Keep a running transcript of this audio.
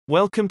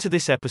Welcome to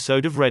this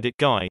episode of Reddit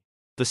Guy.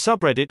 The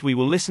subreddit we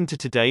will listen to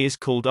today is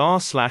called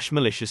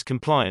r/malicious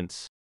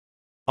compliance.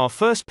 Our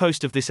first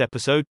post of this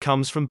episode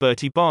comes from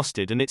Bertie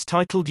Bastard and it's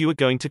titled "You are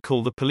going to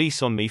call the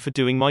police on me for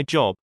doing my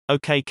job,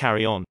 okay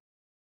carry on."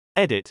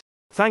 Edit.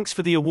 Thanks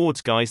for the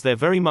awards guys, they're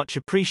very much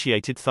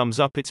appreciated. Thumbs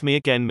up. It's me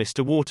again,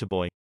 Mr.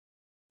 Waterboy.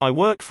 I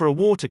work for a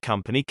water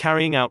company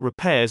carrying out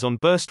repairs on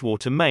burst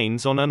water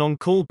mains on an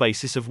on-call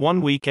basis of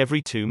 1 week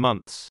every 2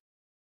 months.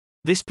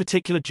 This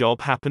particular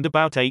job happened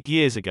about 8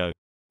 years ago.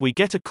 We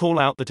get a call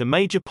out that a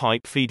major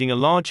pipe feeding a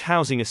large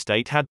housing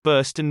estate had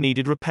burst and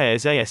needed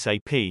repairs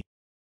ASAP.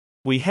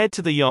 We head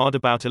to the yard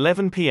about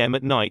 11 p.m.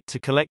 at night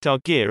to collect our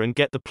gear and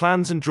get the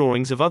plans and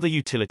drawings of other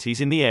utilities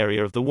in the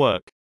area of the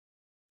work.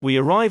 We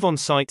arrive on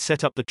site,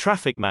 set up the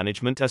traffic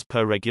management as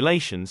per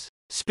regulations,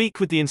 speak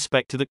with the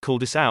inspector that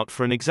called us out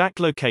for an exact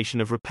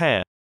location of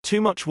repair,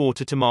 too much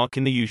water to mark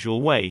in the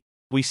usual way.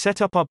 We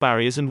set up our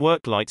barriers and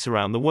work lights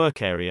around the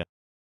work area.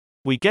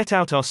 We get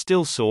out our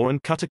still saw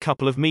and cut a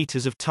couple of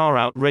meters of tar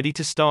out, ready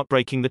to start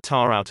breaking the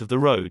tar out of the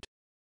road.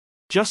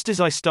 Just as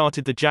I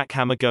started the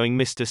jackhammer going,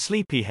 Mr.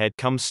 Sleepyhead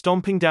comes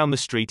stomping down the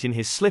street in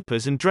his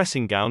slippers and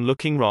dressing gown,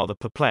 looking rather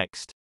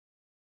perplexed.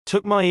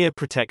 Took my ear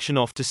protection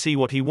off to see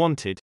what he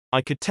wanted.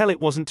 I could tell it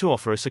wasn't to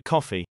offer us a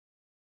coffee.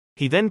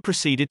 He then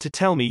proceeded to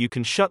tell me, "You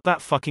can shut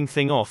that fucking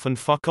thing off and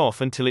fuck off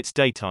until it's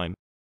daytime."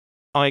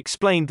 I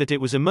explained that it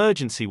was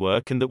emergency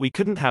work and that we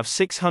couldn't have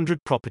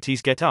 600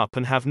 properties get up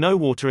and have no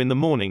water in the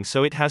morning,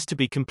 so it has to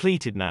be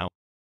completed now.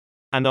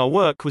 And our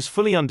work was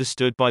fully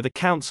understood by the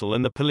council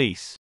and the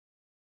police.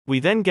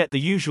 We then get the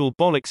usual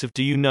bollocks of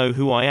 "Do you know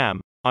who I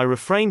am?" I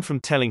refrained from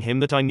telling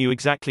him that I knew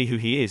exactly who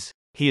he is.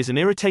 He is an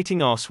irritating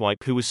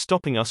arsewipe who was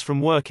stopping us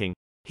from working.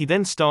 He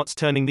then starts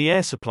turning the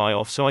air supply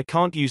off so I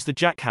can't use the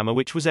jackhammer,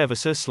 which was ever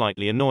so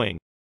slightly annoying.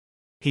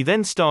 He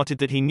then started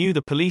that he knew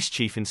the police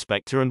chief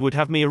inspector and would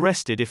have me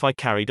arrested if I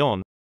carried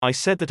on. I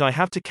said that I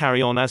have to carry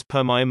on as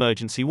per my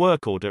emergency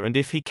work order, and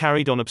if he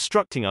carried on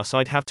obstructing us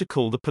I'd have to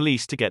call the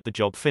police to get the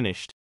job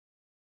finished.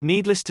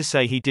 Needless to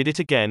say, he did it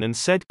again and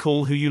said,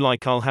 "Call who you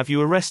like, I'll have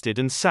you arrested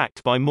and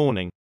sacked by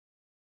morning."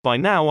 By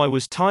now I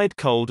was tired,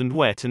 cold and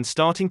wet and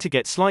starting to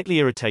get slightly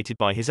irritated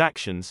by his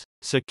actions,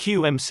 so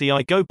QMC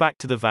I go back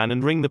to the van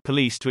and ring the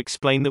police to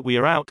explain that we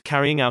are out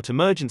carrying out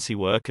emergency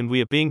work and we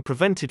are being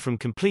prevented from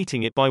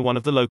completing it by one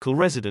of the local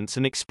residents,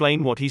 and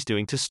explain what he's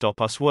doing to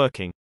stop us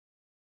working.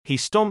 He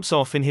stomps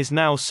off in his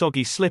now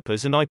soggy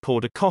slippers and I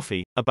poured a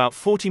coffee. About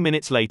 40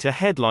 minutes later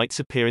headlights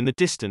appear in the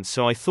distance,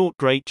 so I thought,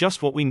 great,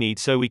 just what we need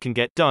so we can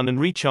get done and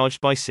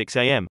recharged by 6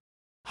 a.m.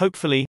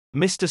 Hopefully,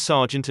 Mr.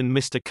 Sergeant and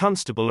Mr.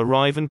 Constable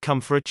arrive and come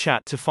for a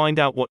chat to find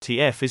out what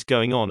TF is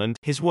going on and,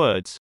 his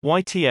words,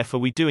 "Why TF are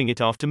we doing it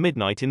after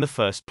midnight in the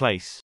first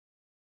place?"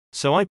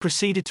 So I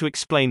proceeded to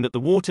explain that the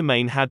water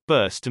main had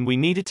burst and we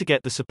needed to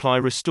get the supply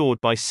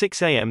restored by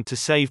 6 a.m. to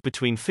save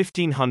between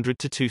 1,500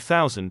 to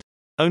 2,000,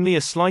 only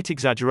a slight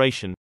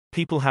exaggeration,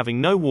 people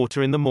having no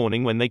water in the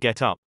morning when they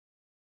get up.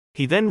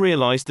 He then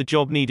realized the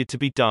job needed to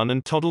be done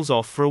and toddles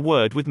off for a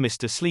word with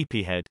Mr.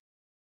 Sleepyhead.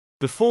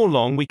 Before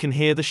long we can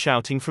hear the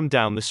shouting from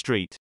down the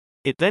street.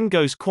 It then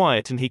goes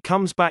quiet and he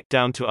comes back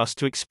down to us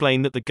to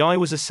explain that the guy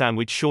was a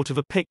sandwich short of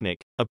a picnic,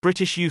 a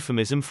British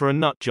euphemism for a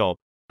nut job,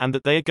 and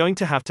that they are going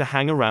to have to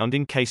hang around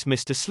in case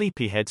Mr.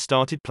 Sleepyhead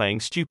started playing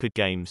stupid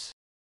games.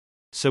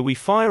 So we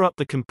fire up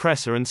the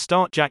compressor and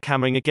start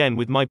jackhammering again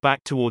with my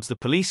back towards the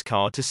police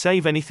car to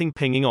save anything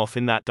pinging off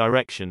in that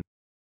direction.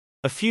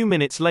 A few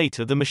minutes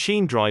later the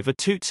machine driver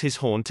toots his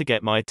horn to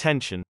get my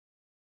attention.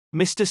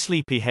 Mr.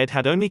 Sleepyhead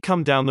had only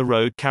come down the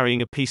road carrying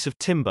a piece of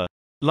timber,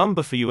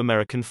 lumber for you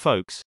American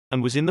folks,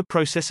 and was in the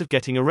process of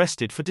getting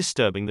arrested for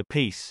disturbing the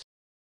peace.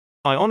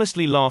 I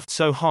honestly laughed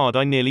so hard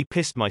I nearly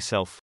pissed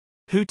myself.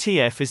 Who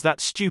TF is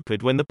that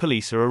stupid when the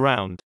police are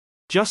around?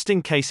 Just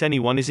in case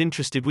anyone is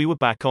interested, we were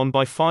back on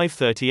by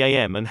 5:30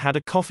 a.m. and had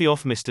a coffee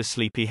off Mr.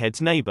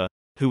 Sleepyhead's neighbor,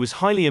 who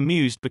was highly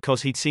amused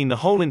because he'd seen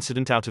the whole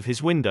incident out of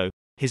his window.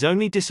 His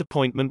only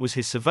disappointment was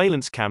his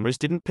surveillance cameras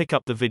didn't pick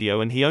up the video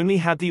and he only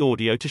had the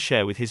audio to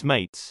share with his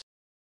mates.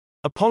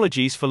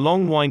 Apologies for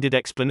long-winded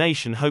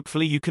explanation,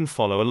 hopefully you can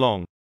follow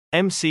along.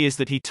 MC is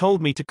that he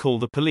told me to call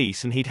the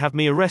police and he'd have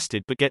me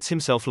arrested but gets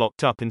himself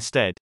locked up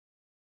instead.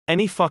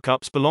 Any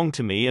fuck-ups belong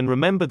to me, and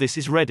remember this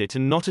is Reddit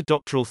and not a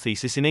doctoral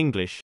thesis in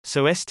English,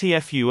 so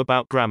STFU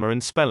about grammar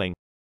and spelling.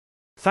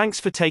 Thanks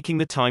for taking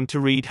the time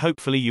to read,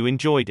 hopefully you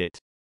enjoyed it.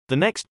 The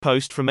next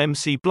post from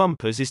MC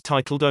Blumpers is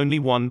titled "Only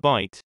One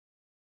Bite."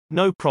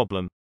 No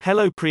problem.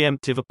 Hello,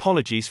 preemptive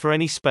apologies for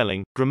any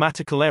spelling,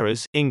 grammatical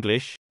errors.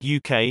 English,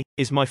 UK,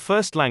 is my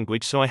first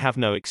language, so I have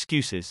no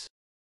excuses.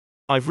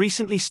 I've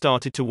recently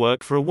started to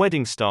work for a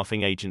wedding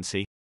staffing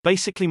agency.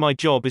 Basically my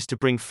job is to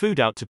bring food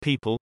out to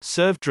people,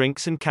 serve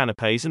drinks and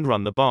canapes and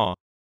run the bar.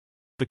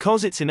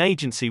 Because it's an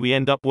agency we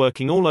end up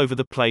working all over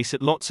the place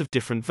at lots of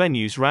different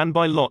venues ran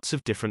by lots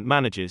of different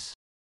managers.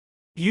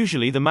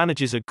 Usually the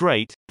managers are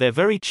great, they're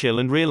very chill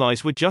and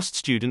realize we're just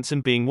students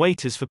and being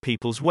waiters for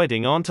people's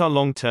wedding aren't our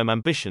long-term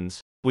ambitions,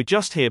 We're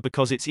just here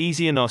because it's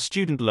easy and our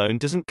student loan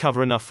doesn't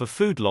cover enough for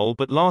food lol,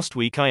 but last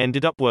week I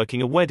ended up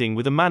working a wedding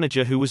with a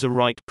manager who was a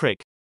right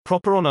prick.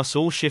 Proper on us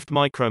all shift,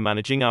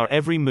 micromanaging our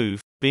every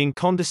move, being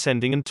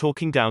condescending and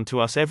talking down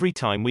to us every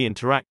time we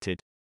interacted.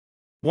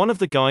 One of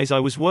the guys I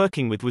was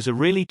working with was a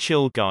really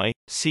chill guy,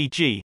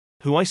 CG,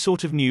 who I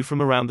sort of knew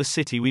from around the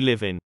city we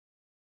live in.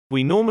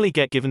 We normally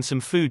get given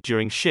some food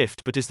during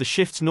shift, but as the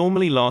shifts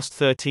normally last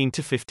 13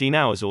 to 15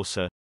 hours or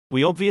so,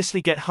 we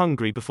obviously get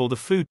hungry before the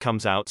food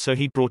comes out, so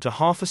he brought a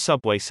half a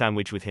Subway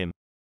sandwich with him.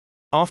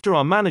 After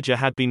our manager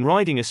had been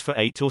riding us for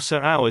 8 or so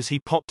hours, he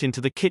popped into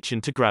the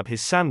kitchen to grab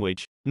his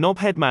sandwich.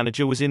 Knobhead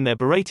manager was in there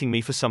berating me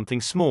for something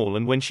small,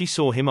 and when she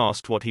saw him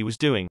asked what he was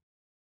doing.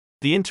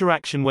 The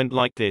interaction went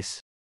like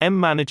this. M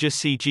manager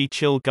CG,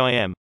 chill guy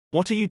M.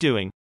 What are you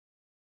doing?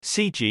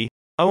 CG,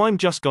 oh, I'm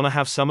just gonna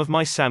have some of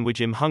my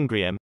sandwich. I'm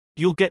hungry. M,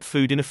 you'll get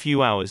food in a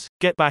few hours,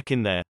 get back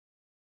in there.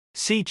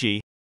 CG,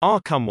 ah,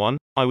 come on,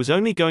 I was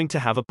only going to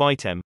have a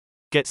bite. M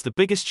gets the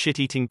biggest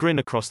shit-eating grin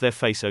across their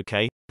face.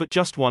 Okay, but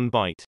just one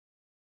bite.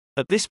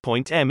 At this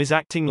point M is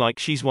acting like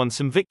she's won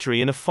some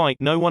victory in a fight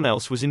no one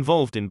else was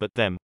involved in but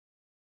them.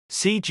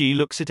 CG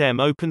looks at M,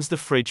 opens the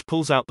fridge,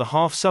 pulls out the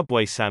half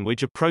Subway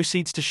sandwich and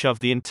proceeds to shove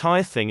the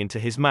entire thing into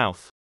his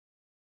mouth.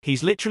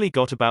 He's literally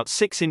got about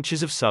 6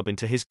 inches of sub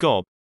into his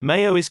gob,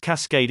 mayo is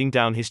cascading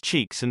down his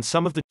cheeks and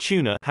some of the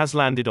tuna has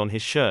landed on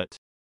his shirt.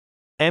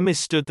 M is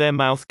stood there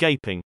mouth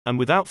gaping, and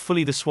without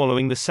fully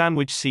swallowing the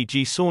sandwich,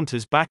 CG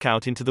saunters back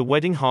out into the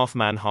wedding half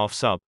man half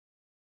sub.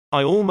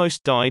 I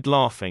almost died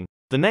laughing.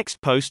 The next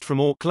post from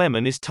Orc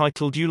Lemon is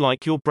titled You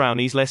Like Your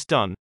Brownies Less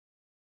Done?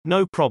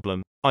 No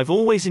problem. I've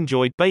always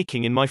enjoyed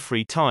baking in my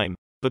free time,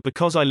 but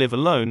because I live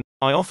alone,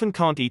 I often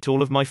can't eat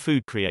all of my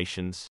food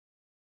creations.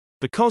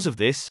 Because of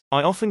this,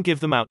 I often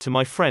give them out to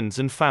my friends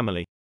and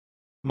family.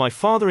 My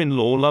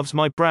father-in-law loves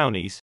my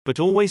brownies, but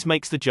always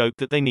makes the joke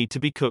that they need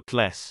to be cooked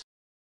less.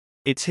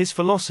 It's his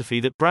philosophy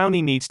that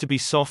brownie needs to be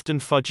soft and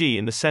fudgy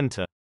in the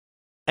center.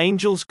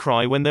 Angels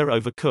cry when they're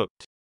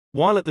overcooked.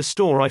 While at the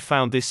store I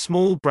found this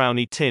small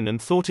brownie tin and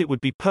thought it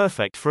would be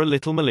perfect for a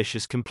little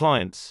malicious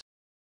compliance.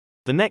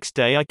 The next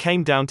day I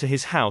came down to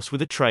his house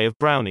with a tray of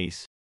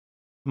brownies.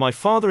 My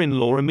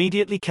father-in-law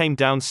immediately came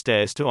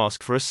downstairs to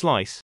ask for a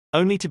slice,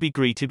 only to be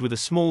greeted with a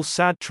small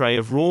sad tray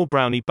of raw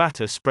brownie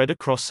batter spread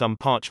across some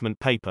parchment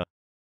paper.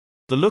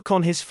 The look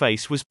on his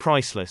face was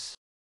priceless.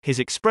 His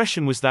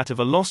expression was that of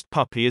a lost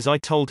puppy as I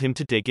told him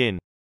to dig in.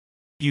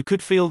 You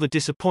could feel the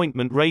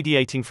disappointment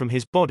radiating from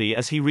his body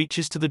as he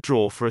reaches to the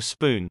drawer for a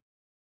spoon.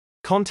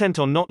 Content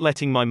on not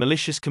letting my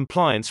malicious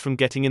compliance from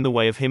getting in the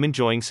way of him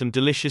enjoying some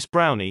delicious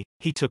brownie,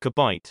 he took a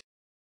bite.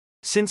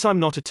 Since I'm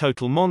not a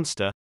total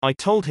monster, I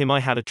told him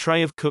I had a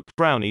tray of cooked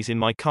brownies in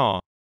my car.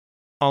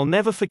 I'll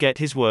never forget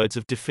his words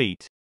of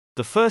defeat.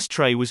 The first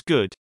tray was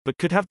good, but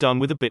could have done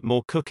with a bit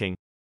more cooking.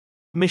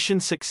 Mission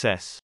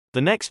success. The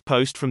next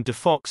post from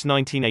DeFox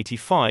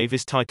 1985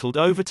 is titled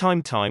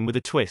Overtime Time with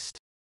a Twist.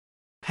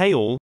 Hey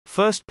all,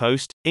 first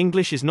post,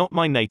 English is not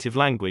my native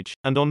language,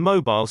 and on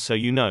mobile so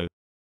you know.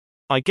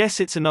 I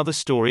guess it's another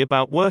story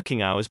about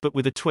working hours but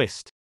with a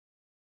twist.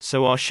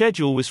 So our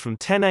schedule was from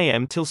 10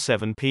 a.m. till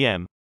 7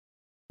 p.m.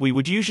 We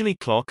would usually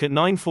clock at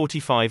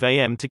 9:45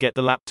 a.m. to get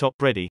the laptop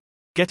ready,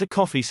 get a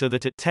coffee so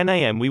that at 10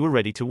 a.m. we were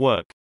ready to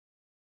work.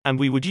 And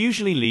we would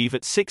usually leave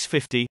at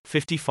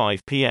 6:55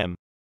 p.m.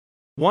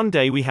 One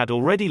day we had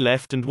already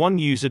left and one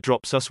user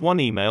drops us one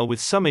email with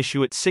some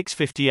issue at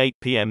 6:58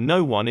 p.m.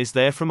 No one is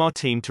there from our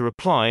team to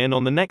reply, and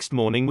on the next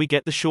morning we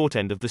get the short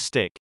end of the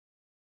stick.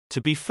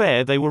 To be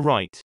fair, they were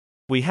right.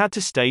 We had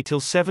to stay till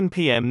 7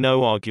 p.m.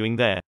 no arguing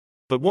there.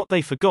 But what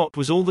they forgot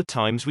was all the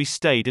times we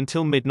stayed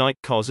until midnight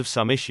cause of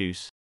some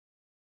issues.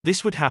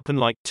 This would happen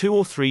like 2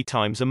 or 3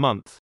 times a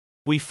month.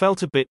 We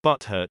felt a bit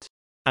butthurt.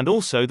 And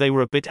also they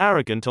were a bit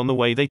arrogant on the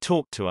way they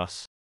talked to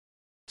us.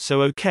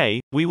 So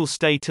okay, we will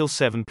stay till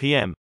 7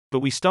 p.m. But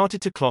we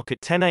started to clock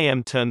at 10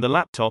 a.m. turn the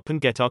laptop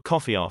and get our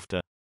coffee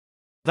after.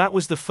 That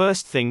was the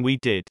first thing we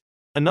did.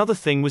 Another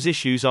thing was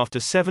issues after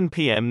 7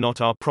 p.m.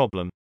 not our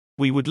problem.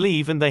 We would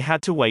leave and they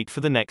had to wait for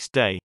the next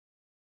day.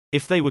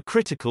 If they were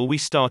critical we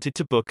started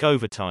to book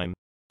overtime.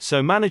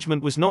 So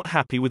management was not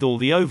happy with all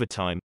the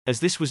overtime,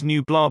 as this was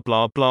new blah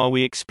blah blah.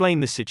 We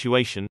explained the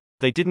situation,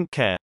 they didn't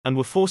care, and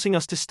were forcing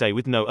us to stay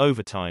with no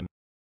overtime.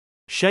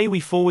 We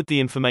forward the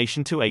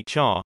information to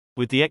HR,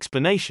 with the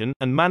explanation,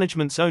 and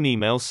management's own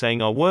email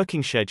saying our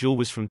working schedule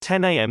was from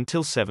 10 a.m.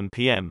 till 7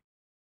 p.m.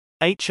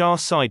 HR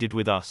sided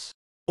with us.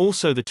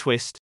 Also the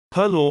twist,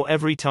 per law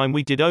every time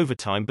we did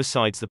overtime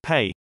besides the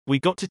pay, we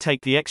got to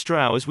take the extra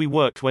hours we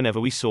worked whenever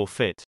we saw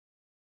fit.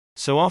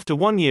 So after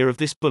 1 year of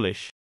this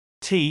bullish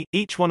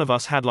each one of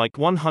us had like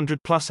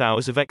 100 plus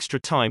hours of extra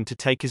time to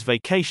take as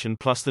vacation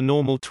plus the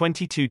normal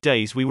 22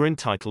 days we were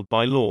entitled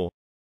by law.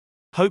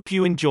 Hope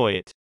you enjoy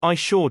it. I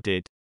sure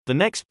did. The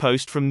next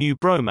post from New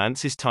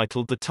Bromance is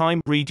titled The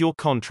Time Read Your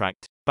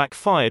Contract,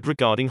 Backfired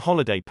Regarding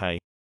Holiday Pay.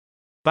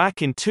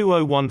 Back in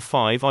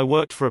 2015 I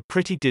worked for a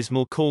pretty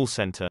dismal call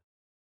center.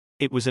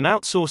 It was an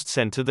outsourced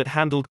center that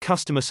handled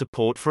customer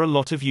support for a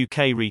lot of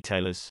UK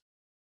retailers.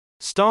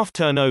 Staff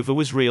turnover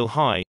was real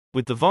high,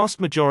 with the vast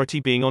majority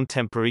being on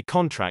temporary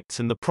contracts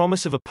and the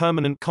promise of a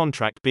permanent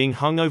contract being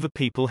hung over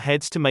people's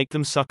heads to make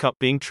them suck up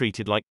being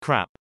treated like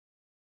crap.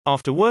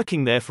 After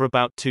working there for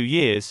about 2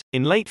 years,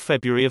 in late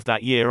February of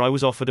that year I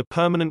was offered a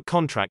permanent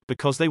contract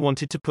because they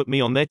wanted to put me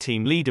on their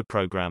team leader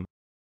program.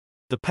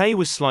 The pay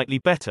was slightly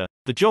better,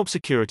 the job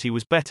security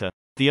was better,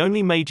 the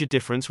only major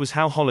difference was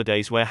how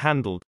holidays were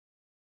handled.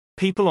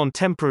 People on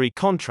temporary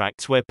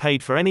contracts were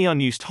paid for any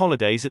unused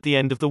holidays at the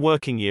end of the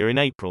working year in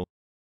April.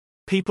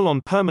 People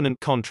on permanent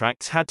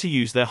contracts had to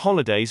use their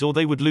holidays or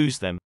they would lose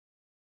them.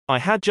 I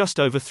had just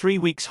over 3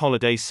 weeks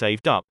holidays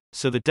saved up,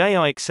 so the day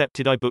I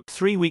accepted I booked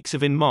 3 weeks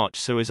of in March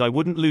so as I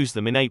wouldn't lose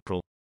them in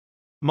April.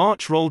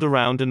 March rolled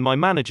around and my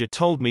manager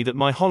told me that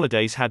my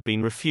holidays had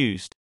been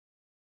refused.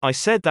 I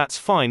said that's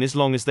fine as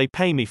long as they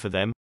pay me for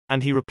them,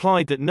 and he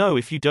replied that no,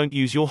 if you don't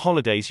use your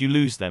holidays you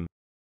lose them.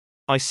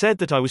 I said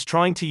that I was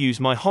trying to use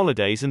my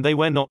holidays and they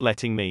were not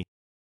letting me.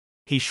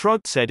 He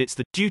shrugged, said it's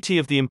the duty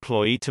of the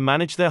employee to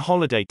manage their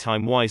holiday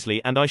time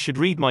wisely and I should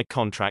read my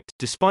contract,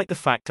 despite the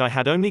fact I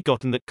had only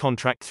gotten that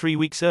contract 3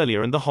 weeks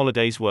earlier and the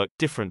holidays worked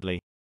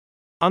differently.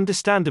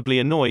 Understandably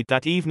annoyed,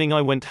 that evening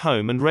I went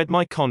home and read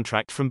my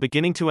contract from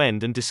beginning to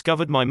end and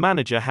discovered my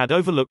manager had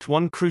overlooked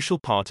one crucial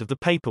part of the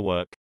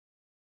paperwork.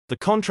 The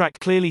contract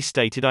clearly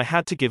stated I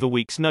had to give a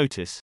week's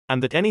notice,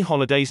 and that any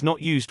holidays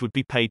not used would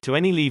be paid to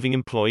any leaving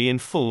employee in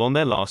full on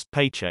their last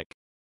paycheck.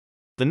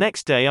 The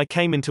next day I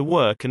came into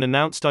work and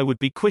announced I would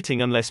be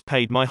quitting unless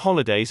paid my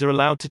holidays are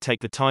allowed to take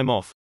the time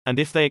off, and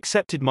if they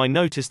accepted my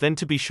notice then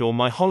to be sure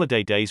my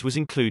holiday days was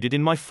included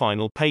in my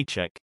final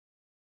paycheck.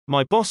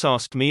 My boss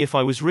asked me if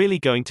I was really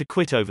going to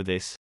quit over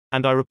this,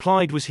 and I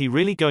replied was he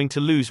really going to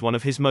lose one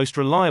of his most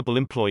reliable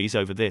employees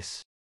over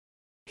this?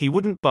 He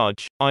wouldn't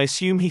budge. I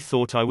assume he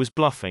thought I was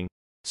bluffing.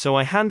 So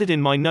I handed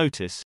in my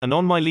notice, and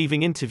on my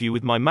leaving interview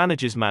with my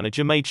manager's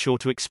manager made sure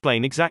to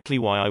explain exactly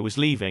why I was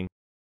leaving.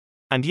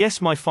 And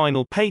yes, my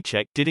final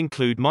paycheck did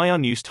include my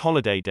unused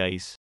holiday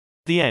days.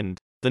 The end.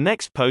 The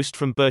next post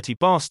from Bertie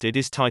Bastard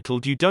is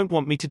titled "You don't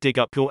want me to dig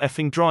up your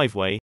effing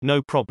driveway?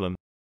 No problem."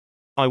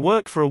 I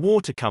work for a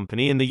water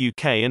company in the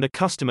UK and a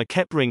customer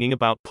kept ringing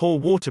about poor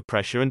water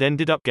pressure and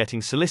ended up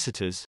getting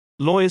solicitors,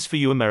 lawyers for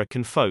you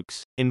American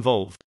folks,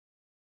 involved.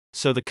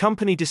 So the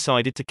company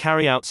decided to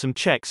carry out some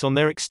checks on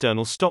their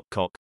external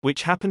stopcock,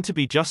 which happened to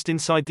be just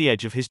inside the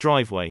edge of his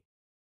driveway.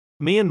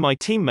 Me and my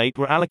teammate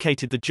were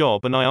allocated the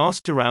job and I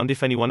asked around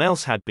if anyone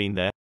else had been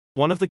there.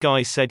 One of the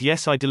guys said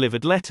yes, I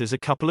delivered letters a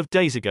couple of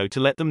days ago to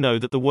let them know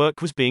that the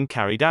work was being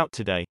carried out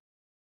today.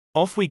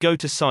 Off we go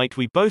to site.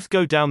 We both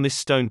go down this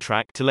stone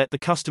track to let the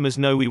customers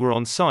know we were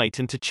on site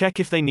and to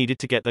check if they needed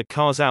to get their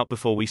cars out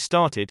before we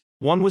started.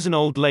 One was an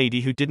old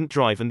lady who didn't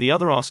drive and the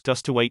other asked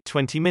us to wait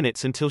 20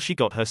 minutes until she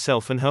got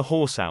herself and her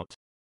horse out.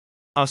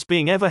 Us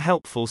being ever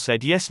helpful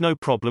said yes, no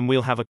problem,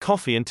 we'll have a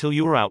coffee until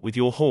you are out with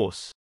your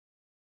horse.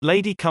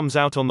 Lady comes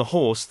out on the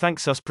horse,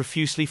 thanks us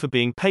profusely for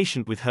being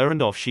patient with her,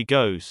 and off she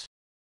goes.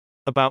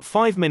 About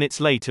 5 minutes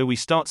later we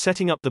start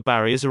setting up the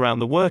barriers around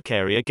the work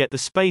area, get the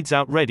spades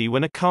out ready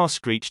when a car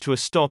screeched to a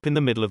stop in the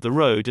middle of the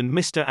road and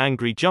Mr.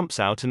 Angry jumps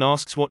out and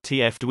asks what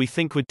TF do we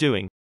think we're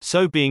doing.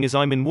 So being as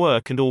I'm in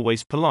work and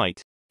always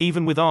polite,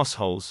 even with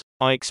assholes,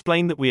 I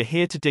explain that we are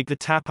here to dig the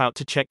tap out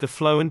to check the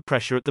flow and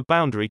pressure at the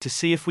boundary to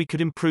see if we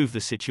could improve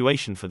the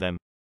situation for them.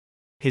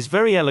 His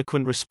very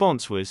eloquent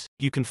response was,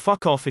 "You can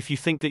fuck off if you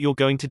think that you're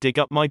going to dig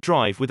up my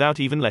drive without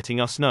even letting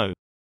us know."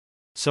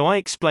 So I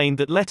explained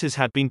that letters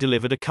had been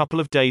delivered a couple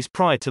of days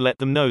prior to let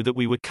them know that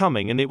we were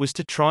coming and it was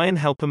to try and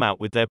help them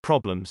out with their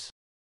problems.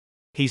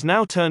 He's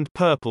now turned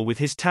purple with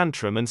his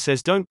tantrum and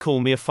says, "Don't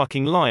call me a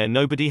fucking liar,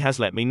 nobody has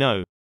let me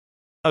know."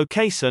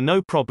 "Okay sir,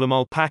 no problem,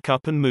 I'll pack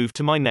up and move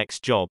to my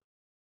next job."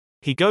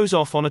 He goes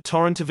off on a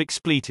torrent of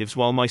expletives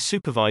while my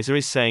supervisor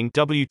is saying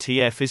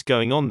WTF is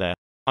going on there.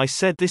 I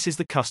said this is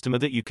the customer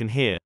that you can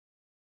hear.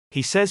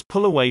 He says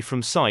pull away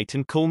from site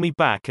and call me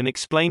back and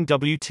explain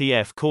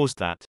WTF caused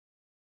that.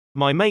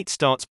 My mate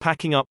starts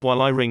packing up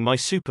while I ring my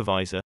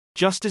supervisor.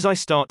 Just as I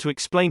start to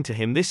explain to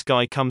him, this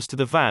guy comes to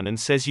the van and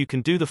says, "You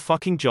can do the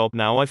fucking job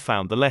now, I've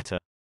found the letter."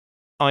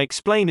 I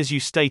explain, as you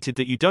stated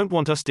that you don't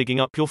want us digging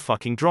up your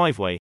fucking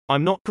driveway,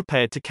 I'm not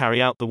prepared to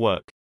carry out the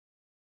work.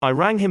 I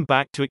rang him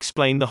back to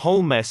explain the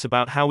whole mess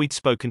about how we'd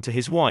spoken to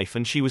his wife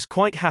and she was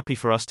quite happy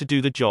for us to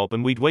do the job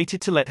and we'd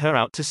waited to let her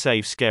out to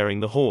save scaring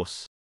the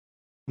horse.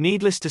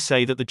 Needless to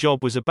say that the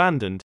job was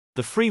abandoned.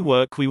 The free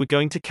work we were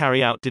going to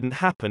carry out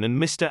didn't happen and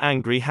Mr.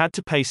 Angry had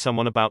to pay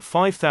someone about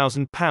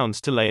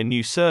 £5,000 to lay a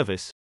new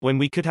service, when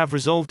we could have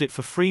resolved it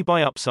for free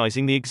by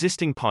upsizing the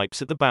existing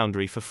pipes at the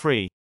boundary for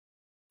free.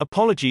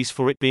 Apologies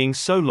for it being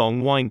so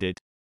long-winded.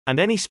 And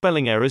any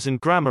spelling errors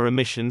and grammar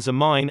omissions are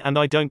mine and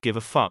I don't give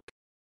a fuck.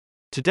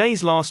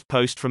 Today's last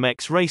post from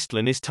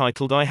X-Raistlin is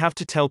titled "I have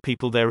to tell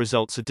people their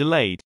results are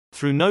delayed,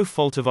 through no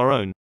fault of our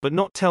own, but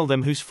not tell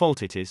them whose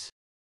fault it is.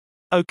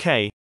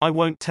 Okay, I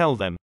won't tell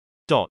them.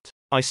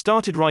 I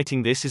started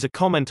writing this as a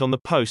comment on the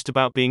post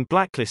about being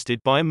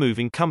blacklisted by a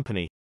moving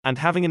company, and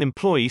having an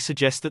employee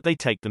suggest that they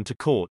take them to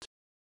court.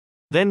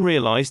 then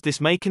realized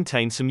this may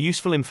contain some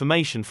useful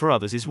information for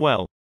others as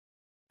well.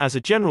 As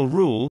a general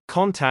rule,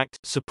 contact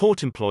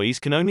support employees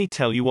can only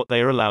tell you what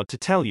they are allowed to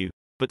tell you,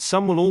 but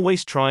some will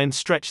always try and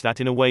stretch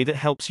that in a way that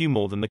helps you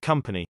more than the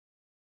company.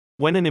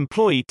 When an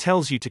employee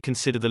tells you to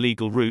consider the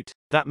legal route,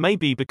 that may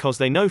be because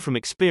they know from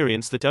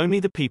experience that only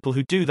the people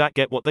who do that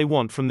get what they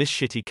want from this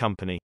shitty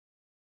company.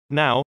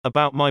 Now,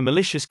 about my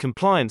malicious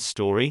compliance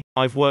story,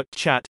 I've worked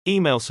chat,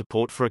 email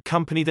support for a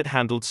company that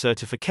handled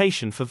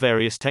certification for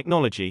various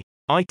technology,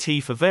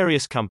 IT for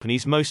various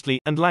companies mostly,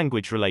 and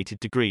language-related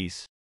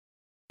degrees.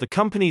 The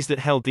companies that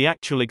held the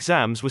actual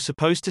exams were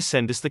supposed to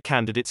send us the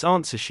candidates'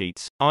 answer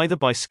sheets, either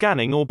by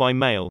scanning or by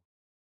mail.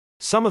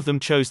 Some of them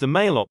chose the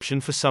mail option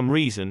for some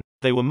reason.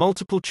 They were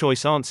multiple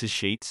choice answers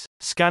sheets.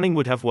 Scanning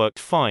would have worked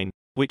fine,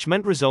 which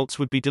meant results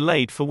would be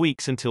delayed for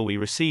weeks until we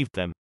received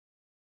them.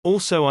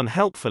 Also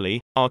unhelpfully,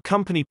 our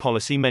company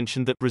policy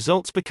mentioned that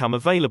results become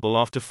available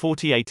after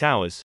 48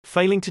 hours,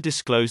 failing to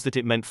disclose that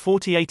it meant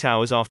 48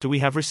 hours after we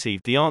have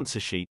received the answer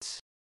sheets.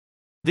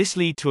 This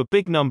led to a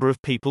big number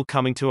of people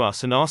coming to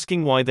us and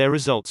asking why their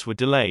results were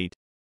delayed.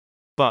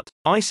 But,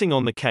 icing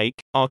on the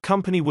cake, our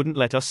company wouldn't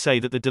let us say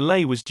that the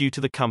delay was due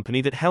to the company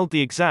that held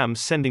the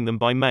exams sending them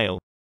by mail.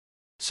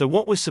 So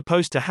what was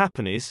supposed to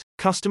happen is,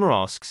 customer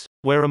asks,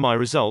 "Where are my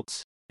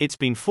results?" It's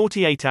been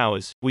 48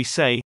 hours, we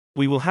say,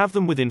 "We will have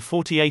them within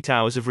 48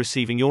 hours of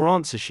receiving your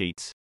answer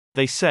sheets."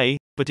 They say,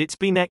 "But it's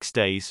been X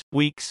days,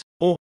 weeks,"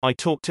 or, "I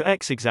talked to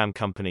X exam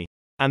company,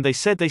 and they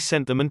said they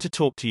sent them and to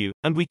talk to you,"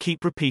 and we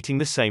keep repeating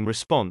the same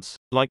response,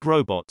 like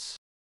robots.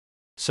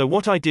 So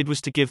what I did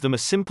was to give them a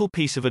simple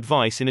piece of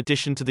advice in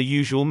addition to the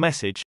usual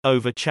message,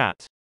 over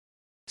chat.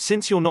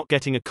 Since you're not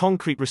getting a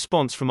concrete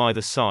response from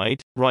either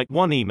side, write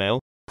one email,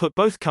 put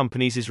both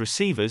companies as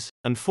receivers,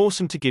 and force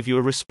them to give you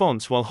a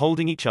response while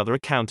holding each other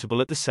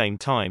accountable at the same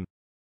time.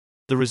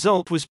 The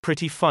result was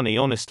pretty funny,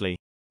 honestly.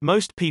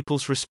 Most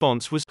people's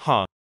response was,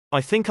 "Huh.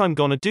 I think I'm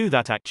gonna do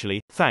that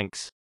actually,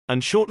 thanks."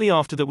 And shortly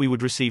after that we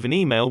would receive an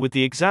email with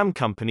the exam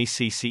company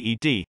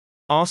CCED,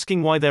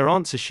 asking why their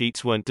answer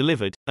sheets weren't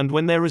delivered, and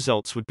when their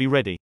results would be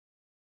ready.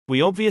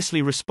 We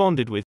obviously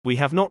responded with, "We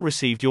have not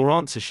received your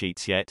answer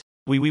sheets yet,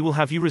 we will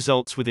have your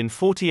results within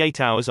 48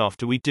 hours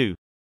after we do,"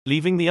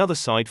 leaving the other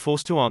side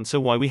forced to answer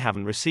why we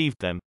haven't received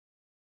them.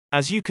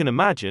 As you can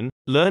imagine,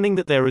 learning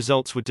that their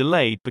results were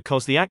delayed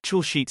because the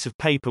actual sheets of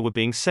paper were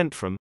being sent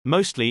from,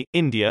 mostly,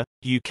 India,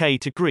 UK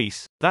to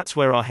Greece, that's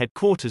where our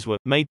headquarters were,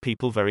 made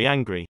people very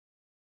angry.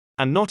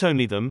 And not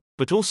only them,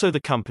 but also the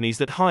companies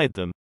that hired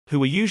them, who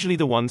were usually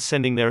the ones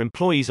sending their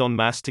employees en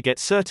masse to get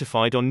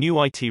certified on new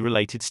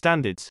IT-related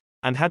standards,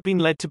 and had been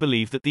led to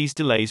believe that these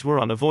delays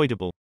were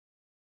unavoidable.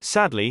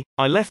 Sadly,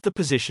 I left the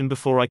position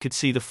before I could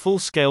see the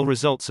full-scale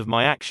results of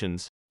my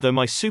actions. Though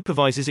my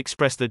supervisors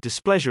expressed their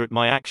displeasure at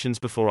my actions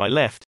before I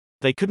left,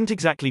 they couldn't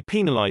exactly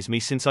penalize me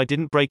since I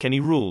didn't break any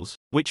rules,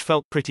 which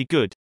felt pretty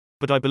good.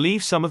 But I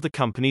believe some of the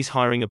companies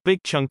hiring a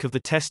big chunk of the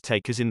test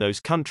takers in those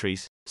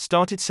countries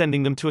started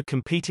sending them to a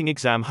competing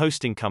exam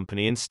hosting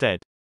company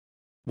instead,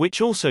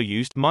 which also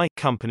used my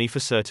company for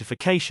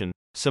certification,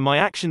 so my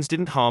actions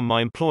didn't harm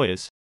my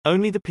employers,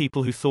 only the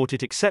people who thought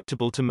it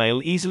acceptable to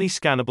mail easily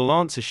scannable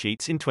answer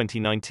sheets in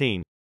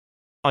 2019.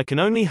 I can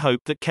only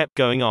hope that kept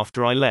going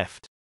after I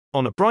left.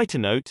 On a brighter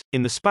note,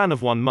 in the span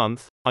of 1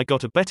 month, I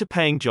got a better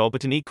paying job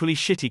at an equally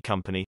shitty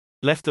company,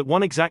 left that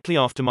one exactly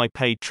after my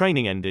paid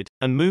training ended,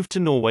 and moved to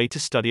Norway to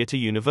study at a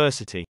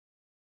university.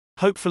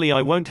 Hopefully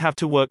I won't have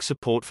to work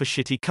support for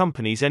shitty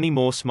companies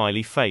anymore,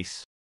 smiley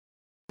face.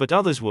 But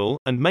others will,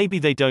 and maybe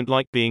they don't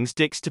like being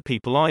dicks to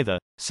people either,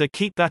 so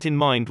keep that in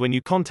mind when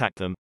you contact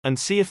them, and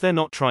see if they're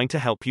not trying to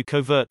help you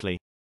covertly.